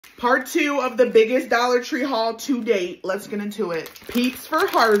Part 2 of the biggest Dollar Tree haul to date. Let's get into it. Peeps for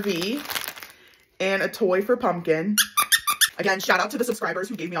Harvey and a toy for Pumpkin. Again, shout out to the subscribers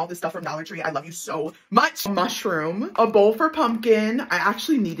who gave me all this stuff from Dollar Tree. I love you so much. A mushroom, a bowl for Pumpkin. I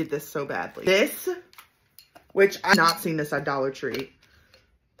actually needed this so badly. This, which I've not seen this at Dollar Tree.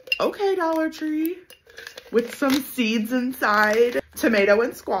 Okay, Dollar Tree. With some seeds inside. Tomato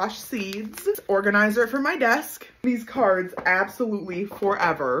and squash seeds. Organizer for my desk. These cards absolutely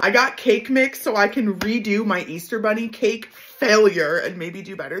forever. I got cake mix so I can redo my Easter Bunny cake failure and maybe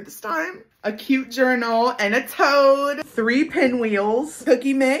do better this time. A cute journal and a toad. 3 pinwheels.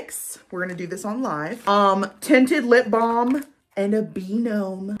 Cookie mix. We're gonna do this on live. Tinted lip balm and a bee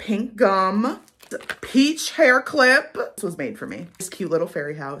gnome. Pink gum. Peach hair clip. This was made for me. This cute little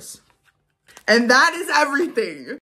fairy house. And that is everything.